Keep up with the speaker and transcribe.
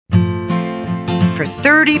for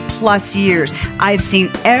 30 plus years. I've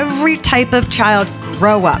seen every type of child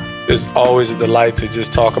grow up. It's always a delight to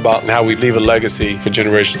just talk about how we leave a legacy for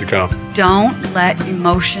generations to come. Don't let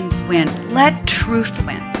emotions win. Let truth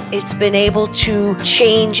win. It's been able to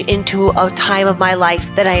change into a time of my life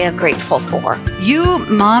that I am grateful for. You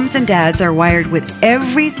moms and dads are wired with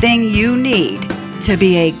everything you need to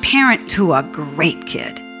be a parent to a great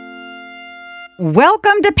kid.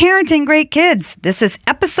 Welcome to Parenting Great Kids. This is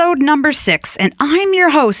episode number 6, and I'm your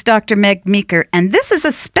host, Dr. Meg Meeker, and this is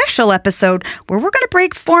a special episode where we're going to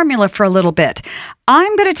break formula for a little bit.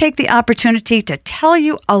 I'm going to take the opportunity to tell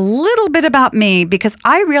you a little bit about me because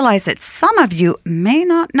I realize that some of you may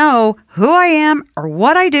not know who I am or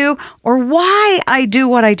what I do or why I do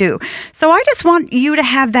what I do. So I just want you to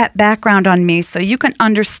have that background on me so you can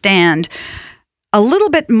understand a little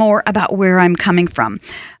bit more about where I'm coming from.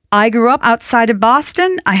 I grew up outside of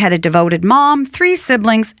Boston. I had a devoted mom, 3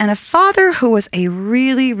 siblings, and a father who was a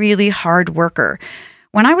really, really hard worker.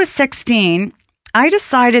 When I was 16, I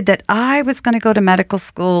decided that I was going to go to medical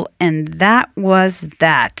school, and that was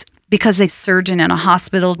that. Because a surgeon in a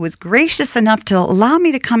hospital was gracious enough to allow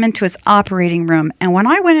me to come into his operating room. And when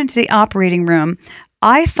I went into the operating room,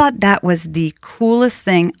 I thought that was the coolest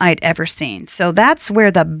thing I'd ever seen. So that's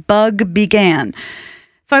where the bug began.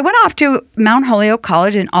 So I went off to Mount Holyoke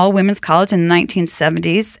College, an all-women's college in the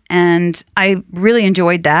 1970s, and I really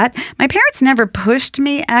enjoyed that. My parents never pushed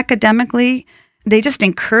me academically. They just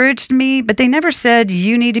encouraged me, but they never said,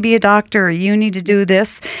 you need to be a doctor or you need to do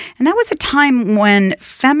this. And that was a time when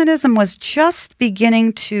feminism was just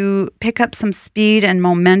beginning to pick up some speed and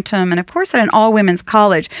momentum. And of course, at an all-women's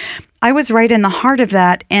college, I was right in the heart of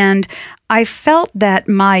that. And I felt that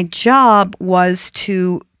my job was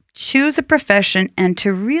to choose a profession and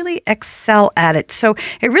to really excel at it. So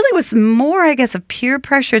it really was more, I guess, of peer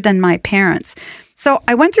pressure than my parents. So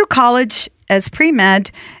I went through college as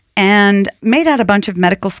pre-med and made out a bunch of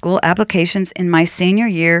medical school applications in my senior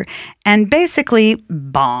year and basically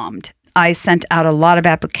bombed. I sent out a lot of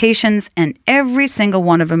applications and every single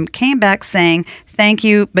one of them came back saying, thank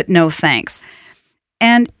you, but no thanks.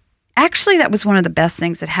 And actually, that was one of the best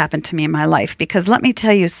things that happened to me in my life because let me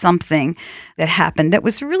tell you something that happened that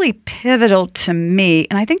was really pivotal to me.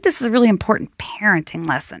 And I think this is a really important parenting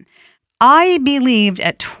lesson. I believed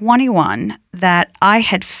at 21 that I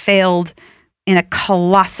had failed in a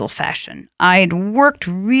colossal fashion. I'd worked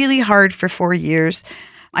really hard for 4 years.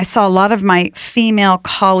 I saw a lot of my female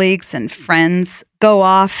colleagues and friends go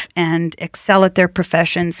off and excel at their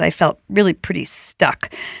professions. I felt really pretty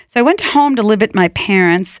stuck. So I went home to live at my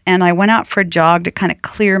parents' and I went out for a jog to kind of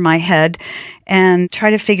clear my head and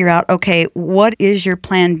try to figure out, okay, what is your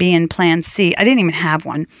plan B and plan C? I didn't even have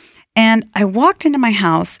one. And I walked into my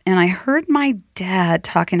house and I heard my dad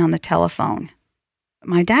talking on the telephone.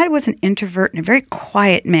 My dad was an introvert and a very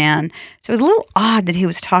quiet man, so it was a little odd that he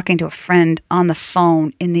was talking to a friend on the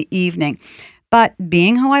phone in the evening. But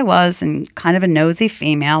being who I was and kind of a nosy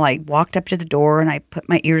female, I walked up to the door and I put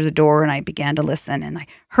my ear to the door and I began to listen and I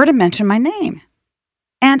heard him mention my name.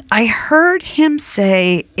 And I heard him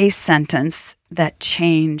say a sentence that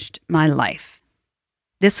changed my life.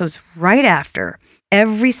 This was right after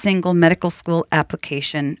every single medical school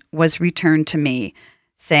application was returned to me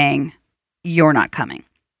saying, you're not coming.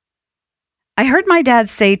 I heard my dad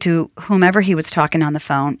say to whomever he was talking on the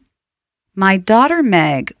phone, my daughter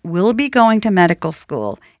Meg will be going to medical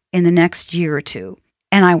school in the next year or two.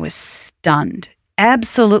 And I was stunned,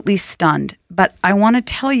 absolutely stunned. But I want to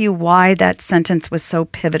tell you why that sentence was so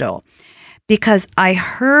pivotal. Because I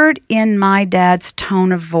heard in my dad's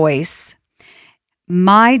tone of voice,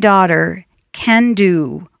 my daughter can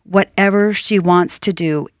do whatever she wants to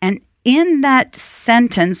do. And in that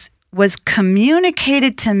sentence was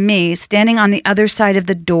communicated to me, standing on the other side of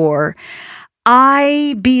the door,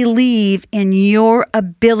 I believe in your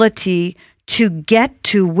ability to get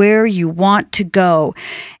to where you want to go.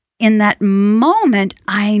 In that moment,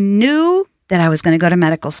 I knew that I was going to go to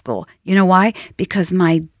medical school. You know why? Because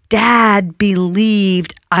my dad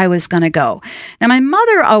believed I was going to go. Now, my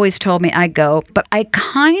mother always told me I'd go, but I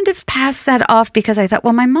kind of passed that off because I thought,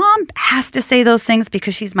 well, my mom has to say those things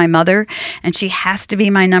because she's my mother and she has to be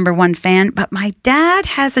my number one fan, but my dad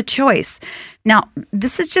has a choice. Now,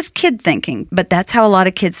 this is just kid thinking, but that's how a lot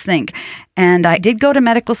of kids think. And I did go to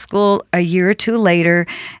medical school a year or two later,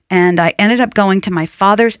 and I ended up going to my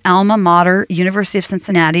father's alma mater, University of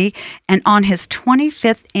Cincinnati, and on his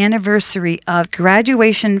 25th anniversary of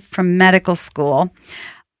graduation from medical school,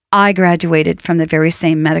 I graduated from the very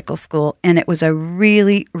same medical school, and it was a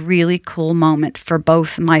really, really cool moment for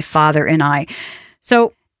both my father and I.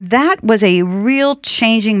 So That was a real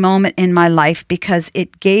changing moment in my life because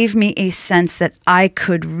it gave me a sense that I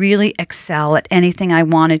could really excel at anything I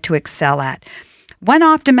wanted to excel at. Went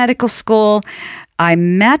off to medical school. I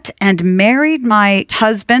met and married my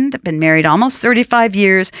husband. I've been married almost 35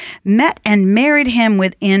 years. Met and married him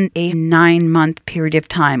within a 9-month period of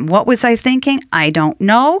time. What was I thinking? I don't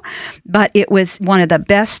know, but it was one of the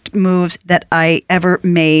best moves that I ever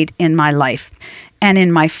made in my life. And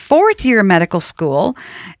in my 4th year of medical school,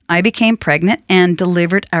 I became pregnant and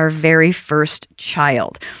delivered our very first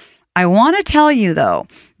child. I want to tell you, though,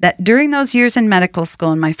 that during those years in medical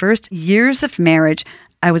school, in my first years of marriage,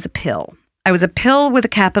 I was a pill. I was a pill with a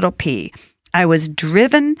capital P. I was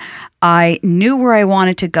driven. I knew where I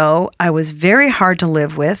wanted to go. I was very hard to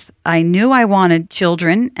live with. I knew I wanted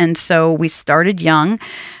children, and so we started young.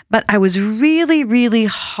 But I was really, really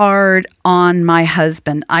hard on my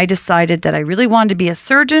husband. I decided that I really wanted to be a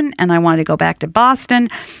surgeon, and I wanted to go back to Boston.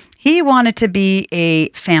 He wanted to be a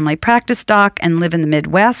family practice doc and live in the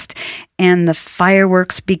Midwest, and the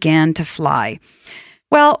fireworks began to fly.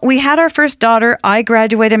 Well, we had our first daughter. I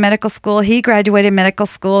graduated medical school. He graduated medical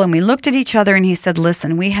school. And we looked at each other and he said,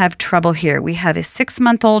 listen, we have trouble here. We have a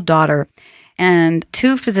 6-month-old daughter and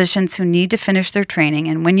 2 physicians who need to finish their training.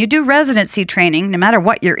 And when you do residency training, no matter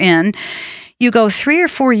what you're in, you go 3 or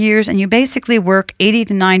 4 years and you basically work 80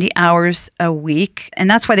 to 90 hours a week.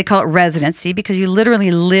 And that's why they call it residency, because you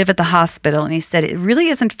literally live at the hospital. And he said, it really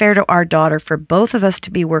isn't fair to our daughter for both of us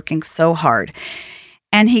to be working so hard.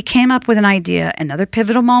 And he came up with an idea, another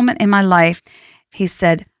pivotal moment in my life. He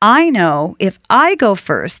said, I know if I go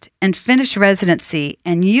first and finish residency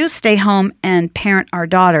and you stay home and parent our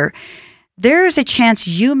daughter, there's a chance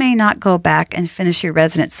you may not go back and finish your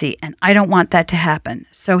residency. And I don't want that to happen.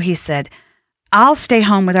 So he said, I'll stay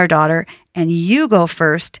home with our daughter and you go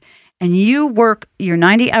first and you work your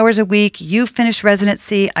 90 hours a week. You finish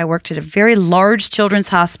residency. I worked at a very large children's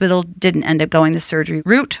hospital, didn't end up going the surgery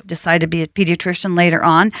route, decided to be a pediatrician later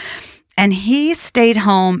on. And he stayed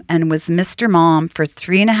home and was Mr. Mom for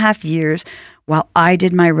 3.5 years while I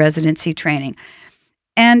did my residency training.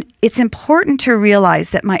 And it's important to realize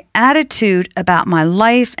that my attitude about my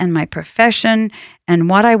life and my profession and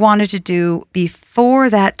what I wanted to do before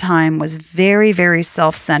that time was very, very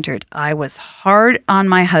self-centered. I was hard on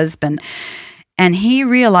my husband, and he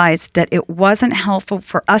realized that it wasn't helpful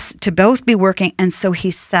for us to both be working, and so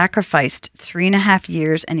he sacrificed 3.5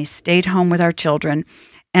 years, and he stayed home with our children.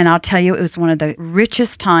 And I'll tell you, it was one of the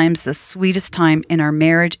richest times, the sweetest time in our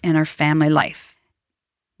marriage and our family life.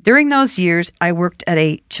 During those years, I worked at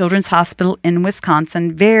a children's hospital in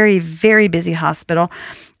Wisconsin, very, very busy hospital.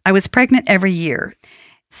 I was pregnant every year.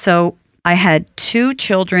 So I had 2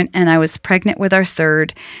 children and I was pregnant with our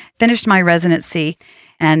 3rd, finished my residency,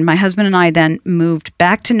 and my husband and I then moved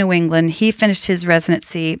back to New England. He finished his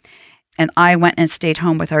residency and I went and stayed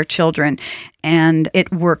home with our children, and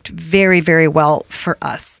it worked very, very well for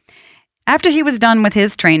us. After he was done with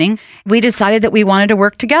his training, we decided that we wanted to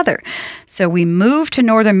work together. So we moved to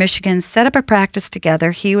Northern Michigan, set up a practice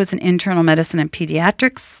together. He was an internal medicine and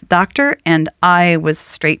pediatrics doctor, and I was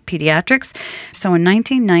straight pediatrics. So in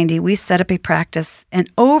 1990, we set up a practice. And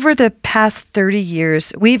over the past 30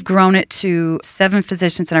 years, we've grown it to 7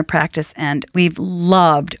 physicians in our practice, and we've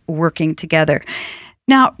loved working together.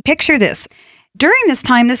 Now, picture this. During this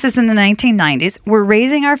time, this is in the 1990s, we're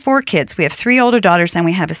raising our 4 kids. We have 3 older daughters and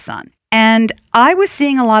we have a son. And I was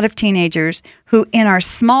seeing a lot of teenagers who in our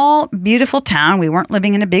small, beautiful town, we weren't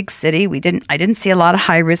living in a big city. I didn't see a lot of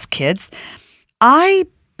high-risk kids. I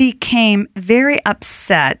became very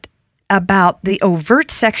upset about the overt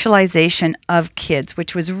sexualization of kids,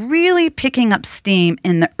 which was really picking up steam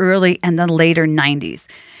in the early and the later 90s.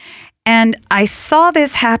 And I saw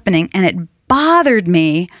this happening, and it bothered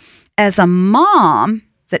me as a mom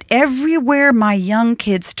that everywhere my young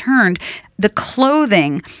kids turned, the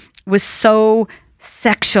clothing was so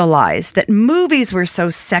sexualized, that movies were so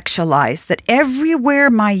sexualized, that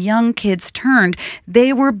everywhere my young kids turned,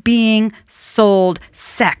 they were being sold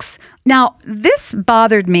sex. Now, this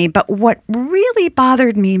bothered me, but what really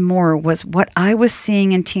bothered me more was what I was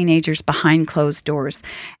seeing in teenagers behind closed doors.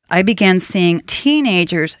 I began seeing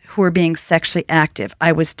teenagers who were being sexually active.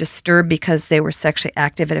 I was disturbed because they were sexually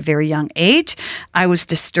active at a very young age. I was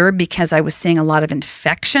disturbed because I was seeing a lot of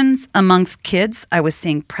infections amongst kids. I was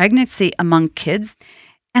seeing pregnancy among kids.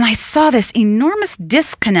 And I saw this enormous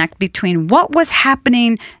disconnect between what was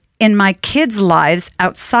happening in my kids' lives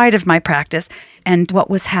outside of my practice and what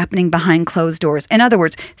was happening behind closed doors. In other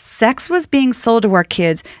words, sex was being sold to our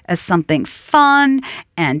kids as something fun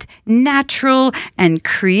and natural and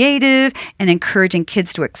creative and encouraging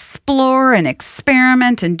kids to explore and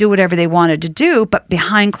experiment and do whatever they wanted to do. But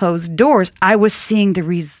behind closed doors, I was seeing the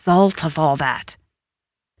result of all that.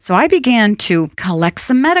 So I began to collect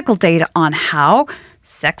some medical data on how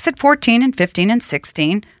sex at 14 and 15 and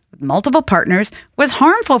 16 with multiple partners was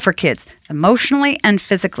harmful for kids emotionally and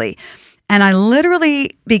physically. And I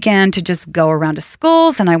literally began to just go around to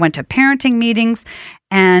schools, and I went to parenting meetings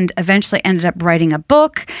and eventually ended up writing a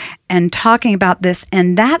book and talking about this.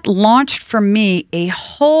 And that launched for me a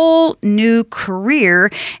whole new career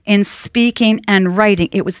in speaking and writing.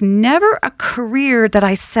 It was never a career that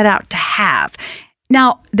I set out to have.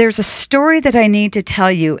 Now, there's a story that I need to tell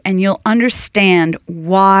you, and you'll understand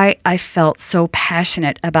why I felt so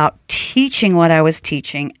passionate about teaching what I was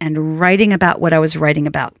teaching and writing about what I was writing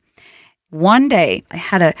about. One day, I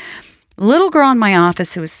had a little girl in my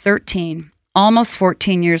office who was 13, almost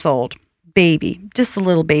 14 years old, baby, just a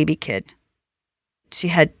little baby kid. She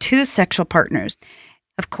had 2 sexual partners.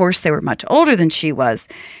 Of course, they were much older than she was.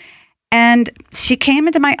 And she came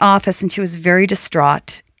into my office and she was very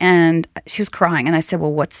distraught and she was crying. And I said,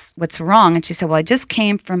 well, what's wrong? And she said, well, I just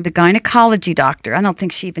came from the gynecology doctor. I don't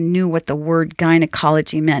think she even knew what the word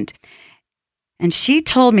gynecology meant. And she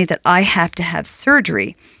told me that I have to have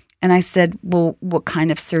surgery. And I said, well, what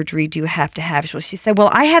kind of surgery do you have to have? She said,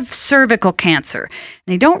 well, I have cervical cancer.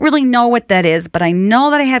 And I don't really know what that is, but I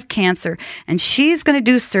know that I have cancer. And she's going to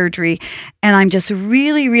do surgery. And I'm just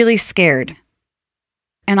really, really scared.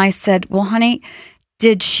 And I said, well, honey,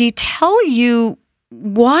 did she tell you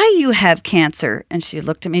why you have cancer? And she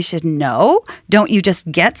looked at me, she said, no, don't you just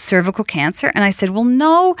get cervical cancer? And I said, well,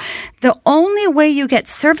 no, the only way you get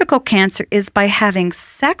cervical cancer is by having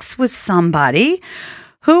sex with somebody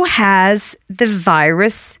who has the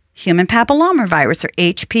virus, human papilloma virus, or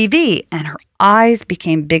HPV. And her eyes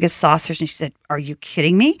became big as saucers. And she said, are you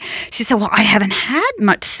kidding me? She said, well, I haven't had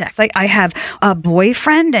much sex. I have a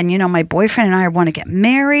boyfriend, and, my boyfriend and I want to get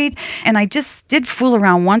married. And I just did fool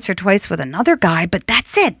around once or twice with another guy, but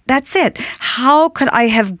that's it. That's it. How could I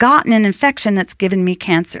have gotten an infection that's given me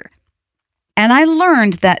cancer? And I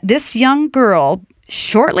learned that this young girl,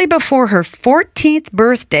 shortly before her 14th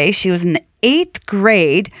birthday, she was in the 8th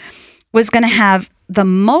grade, was going to have the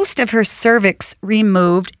most of her cervix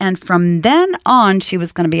removed. And from then on, she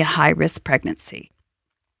was going to be a high-risk pregnancy.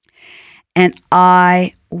 And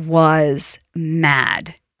I was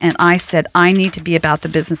mad. And I said, I need to be about the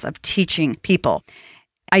business of teaching people.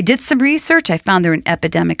 I did some research. I found there an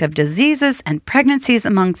epidemic of diseases and pregnancies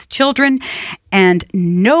amongst children, and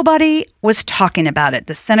nobody was talking about it.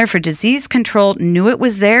 The Center for Disease Control knew it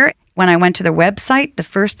was there. When I went to their website, the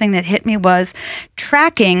first thing that hit me was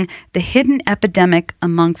tracking the hidden epidemic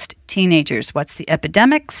amongst teenagers. What's the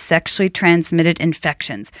epidemic? Sexually transmitted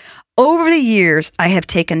infections. Over the years, I have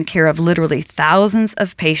taken care of literally thousands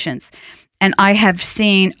of patients. And I have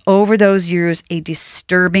seen over those years a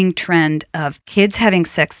disturbing trend of kids having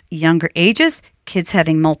sex younger ages, kids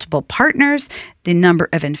having multiple partners, the number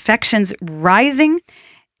of infections rising.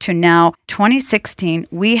 To now, 2016,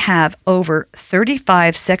 we have over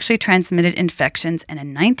 35 sexually transmitted infections. And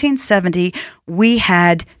in 1970, we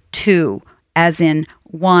had 2, as in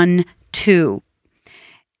 1, 2.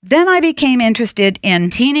 Then I became interested in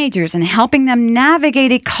teenagers and helping them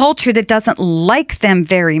navigate a culture that doesn't like them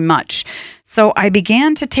very much. So I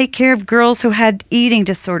began to take care of girls who had eating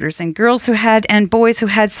disorders and boys who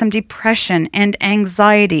had some depression and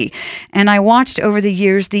anxiety. And I watched over the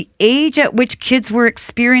years the age at which kids were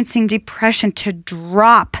experiencing depression to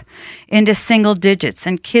drop into single digits,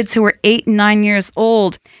 and kids who were 8 and 9 years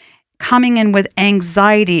old coming in with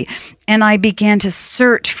anxiety. And I began to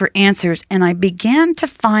search for answers, and I began to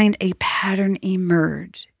find a pattern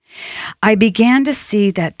emerge. I began to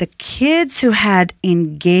see that the kids who had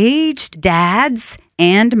engaged dads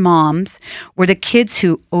and moms were the kids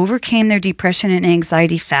who overcame their depression and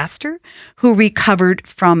anxiety faster, who recovered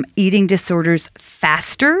from eating disorders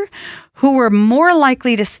faster, who were more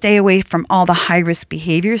likely to stay away from all the high-risk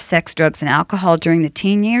behaviors, sex, drugs, and alcohol during the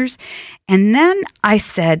teen years. And then I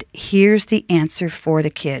said, here's the answer for the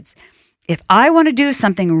kids. If I want to do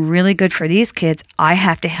something really good for these kids, I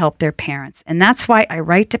have to help their parents. And that's why I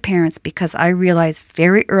write to parents, because I realized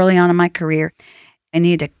very early on in my career, I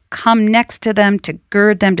need to come next to them, to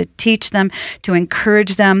gird them, to teach them, to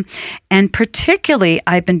encourage them. And particularly,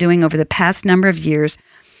 I've been doing over the past number of years,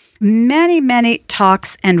 many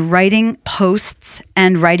talks and writing posts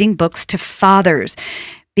and writing books to fathers,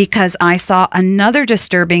 because I saw another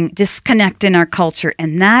disturbing disconnect in our culture,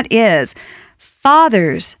 and that is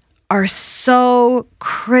fathers are so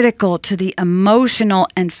critical to the emotional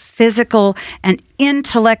and physical and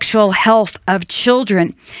intellectual health of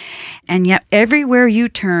children. And yet everywhere you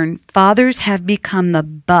turn, fathers have become the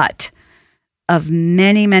butt of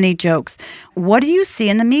many, many jokes. What do you see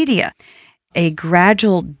in the media? A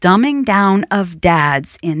gradual dumbing down of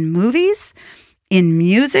dads in movies, in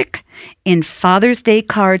music, in Father's Day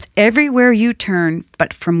cards, everywhere you turn.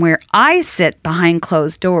 But from where I sit behind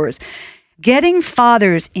closed doors, getting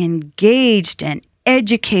fathers engaged and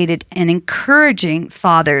educated and encouraging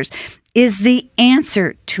fathers is the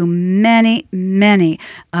answer to many, many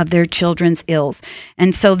of their children's ills.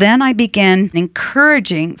 And so then I began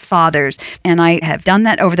encouraging fathers, and I have done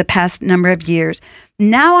that over the past number of years.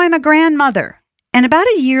 Now I'm a grandmother. And about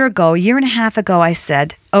a year and a half ago, I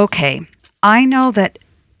said, okay, I know that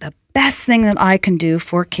the best thing that I can do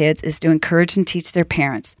for kids is to encourage and teach their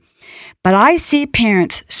parents. But I see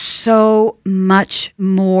parents so much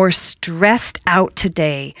more stressed out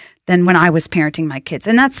today than when I was parenting my kids.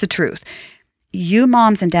 And that's the truth. You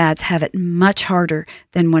moms and dads have it much harder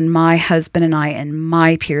than when my husband and I and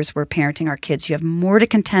my peers were parenting our kids. You have more to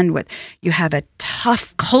contend with. You have a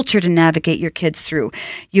tough culture to navigate your kids through.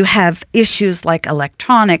 You have issues like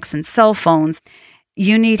electronics and cell phones.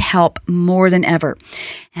 You need help more than ever.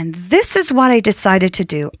 And this is what I decided to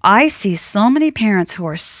do. I see so many parents who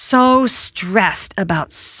are so stressed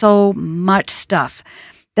about so much stuff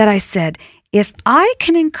that I said, if I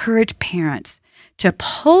can encourage parents to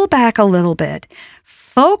pull back a little bit,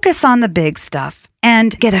 focus on the big stuff,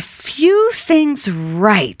 and get a few things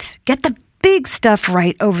right, get the big stuff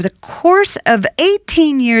right over the course of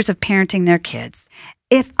 18 years of parenting their kids,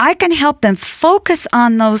 if I can help them focus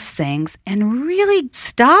on those things and really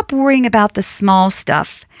stop worrying about the small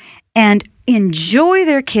stuff and enjoy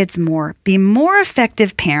their kids more, be more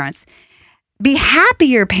effective parents, be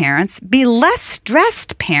happier parents, be less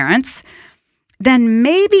stressed parents, then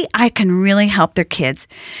maybe I can really help their kids.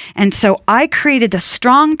 And so I created the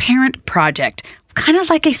Strong Parent Project. It's kind of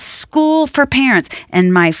like a school for parents.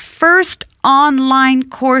 And my first online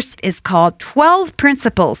course is called 12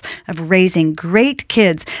 Principles of Raising Great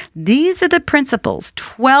Kids. These are the principles,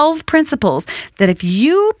 12 principles that if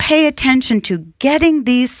you pay attention to getting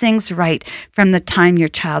these things right from the time your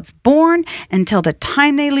child's born until the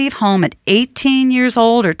time they leave home at 18 years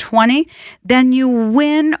old or 20, then you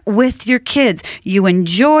win with your kids. You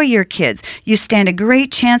enjoy your kids. You stand a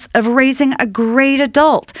great chance of raising a great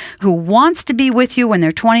adult who wants to be with you when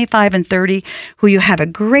they're 25 and 30, who you have a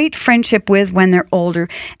great friendship with when they're older,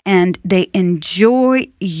 and they enjoy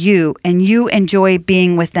you and you enjoy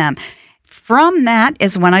being with them. From that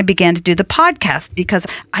is when I began to do the podcast, because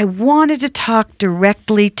I wanted to talk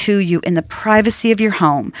directly to you in the privacy of your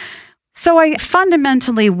home. So I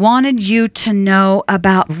fundamentally wanted you to know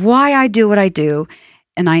about why I do what I do.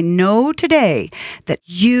 And I know today that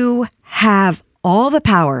you have all the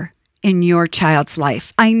power in your child's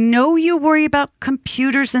life. I know you worry about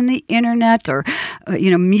computers and the internet or,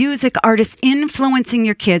 music artists influencing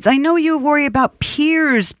your kids. I know you worry about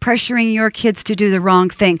peers pressuring your kids to do the wrong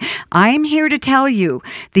thing. I'm here to tell you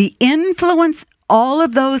the influence all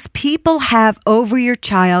of those people have over your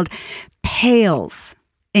child pales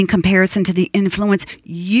in comparison to the influence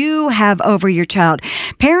you have over your child.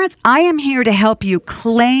 Parents, I am here to help you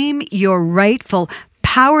claim your rightful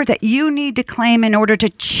power that you need to claim in order to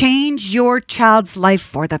change your child's life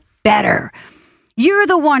for the better. You're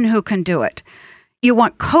the one who can do it. You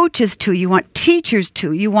want coaches to, you want teachers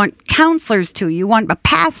to, you want counselors to, you want a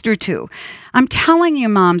pastor to. I'm telling you,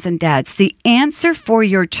 moms and dads, the answer for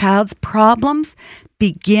your child's problems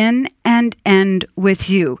begin and end with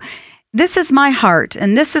you. This is my heart,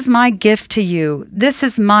 and this is my gift to you. This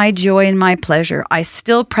is my joy and my pleasure. I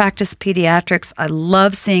still practice pediatrics. I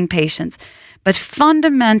love seeing patients. But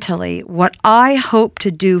fundamentally, what I hope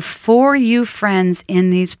to do for you friends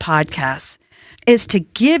in these podcasts is to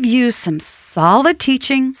give you some solid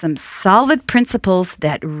teaching, some solid principles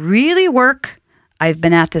that really work. I've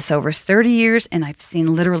been at this over 30 years, and I've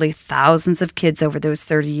seen literally thousands of kids over those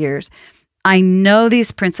 30 years. I know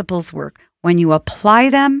these principles work. When you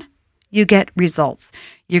apply them, you get results.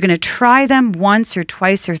 You're going to try them once or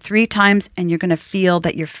twice or 3 times, and you're going to feel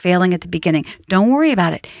that you're failing at the beginning. Don't worry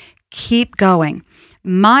about it. Keep going.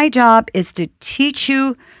 My job is to teach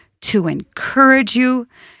you, to encourage you,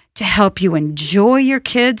 to help you enjoy your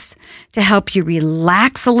kids, to help you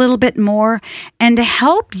relax a little bit more, and to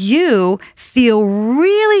help you feel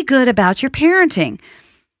really good about your parenting.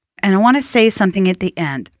 And I want to say something at the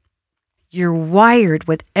end. You're wired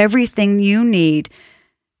with everything you need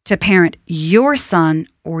to parent your son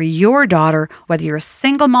or your daughter, whether you're a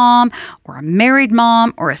single mom or a married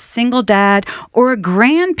mom or a single dad or a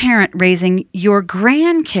grandparent raising your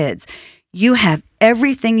grandkids. You have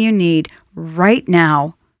everything you need right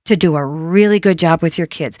now to do a really good job with your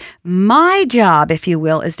kids. My job, if you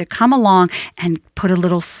will, is to come along and put a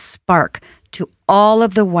little spark to all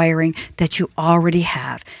of the wiring that you already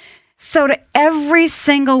have. So to every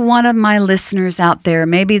single one of my listeners out there,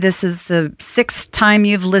 maybe this is the 6th time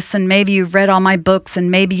you've listened, maybe you've read all my books, and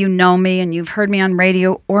maybe you know me and you've heard me on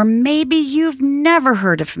radio, or maybe you've never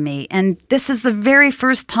heard of me, and this is the very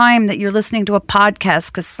first time that you're listening to a podcast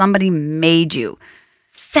because somebody made you.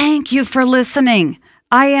 Thank you for listening.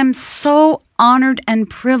 I am so honored and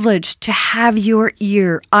privileged to have your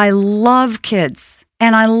ear. I love kids.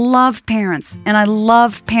 And I love parents, and I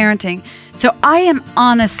love parenting. So I am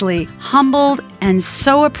honestly humbled and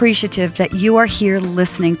so appreciative that you are here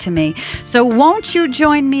listening to me. So won't you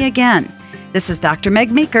join me again? This is Dr. Meg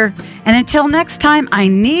Meeker. And until next time, I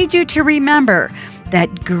need you to remember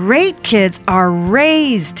that great kids are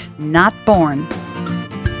raised, not born.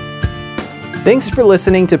 Thanks for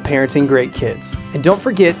listening to Parenting Great Kids. And don't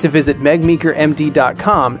forget to visit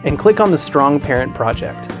megmeekermd.com and click on the Strong Parent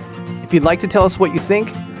Project. If you'd like to tell us what you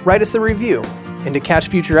think, write us a review. And to catch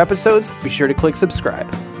future episodes, be sure to click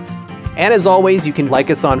subscribe. And as always, you can like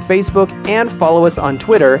us on Facebook and follow us on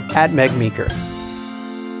Twitter @MegMeeker.